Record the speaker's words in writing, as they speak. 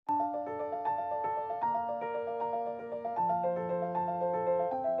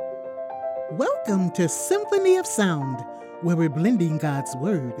Welcome to Symphony of Sound, where we're blending God's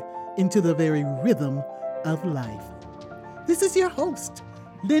Word into the very rhythm of life. This is your host,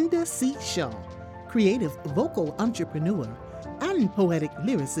 Linda C. Shaw, creative vocal entrepreneur and poetic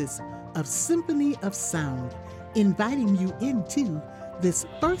lyricist of Symphony of Sound, inviting you into this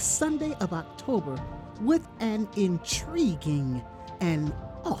first Sunday of October with an intriguing and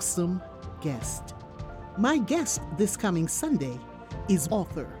awesome guest. My guest this coming Sunday is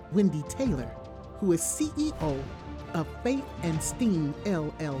author Wendy Taylor, who is CEO of Faith and Steam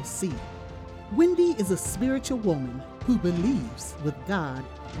LLC. Wendy is a spiritual woman who believes with God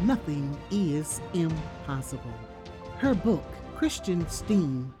nothing is impossible. Her book, Christian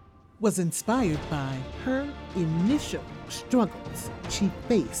Steam, was inspired by her initial struggles she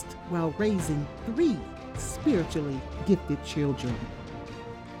faced while raising 3 spiritually gifted children.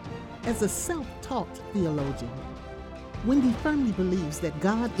 As a self-taught theologian, Wendy firmly believes that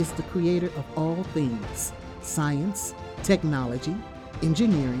God is the creator of all things: science, technology,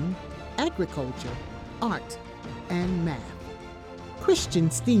 engineering, agriculture, art, and math.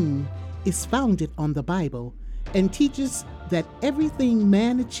 Christian Steam is founded on the Bible and teaches that everything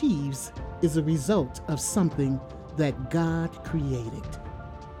man achieves is a result of something that God created.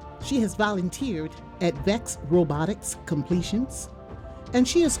 She has volunteered at VEX Robotics Completions, and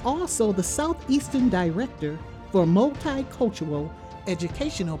she is also the Southeastern Director for Multicultural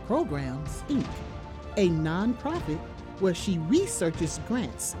Educational Programs, Inc., a nonprofit where she researches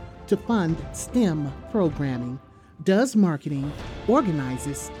grants to fund STEM programming, does marketing,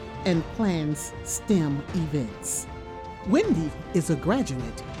 organizes, and plans STEM events. Wendy is a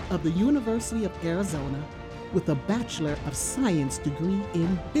graduate of the University of Arizona with a Bachelor of Science degree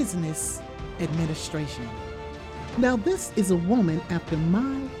in Business Administration. Now, this is a woman after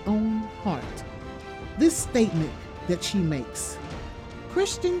my own heart. This statement that she makes: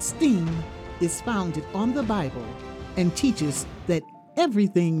 Christian Steam is founded on the Bible and teaches that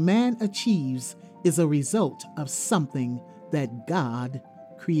everything man achieves is a result of something that God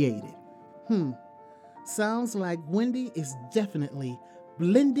created. Sounds like Wendy is definitely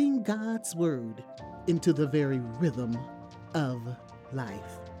blending God's Word into the very rhythm of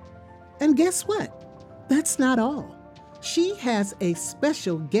life. And guess what? That's not all. She has a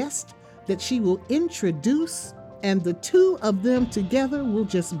special guest that she will introduce, and the two of them together will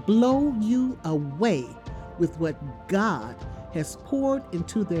just blow you away with what God has poured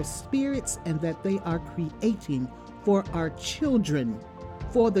into their spirits and that they are creating for our children,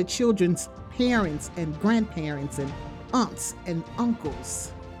 for the children's parents and grandparents and aunts and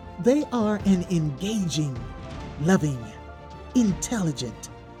uncles. They are an engaging, loving, intelligent,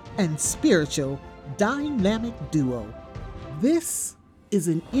 and spiritual dynamic duo. This is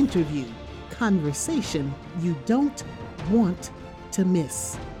an interview conversation you don't want to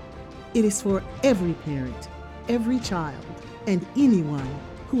miss. It is for every parent, every child, and anyone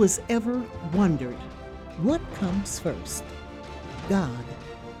who has ever wondered what comes first, God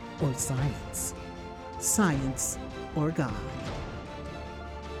or science, science or God.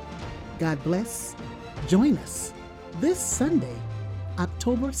 God bless. Join us this Sunday,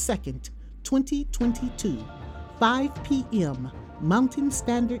 October 2nd, 2022, 5 p.m. Mountain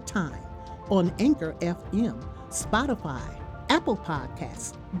Standard Time on Anchor FM, Spotify, Apple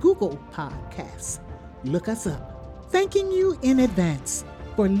Podcasts, Google Podcasts. Look us up. Thanking you in advance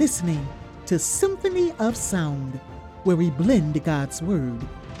for listening to Symphony of Sound, where we blend God's Word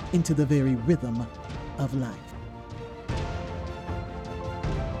into the very rhythm of life.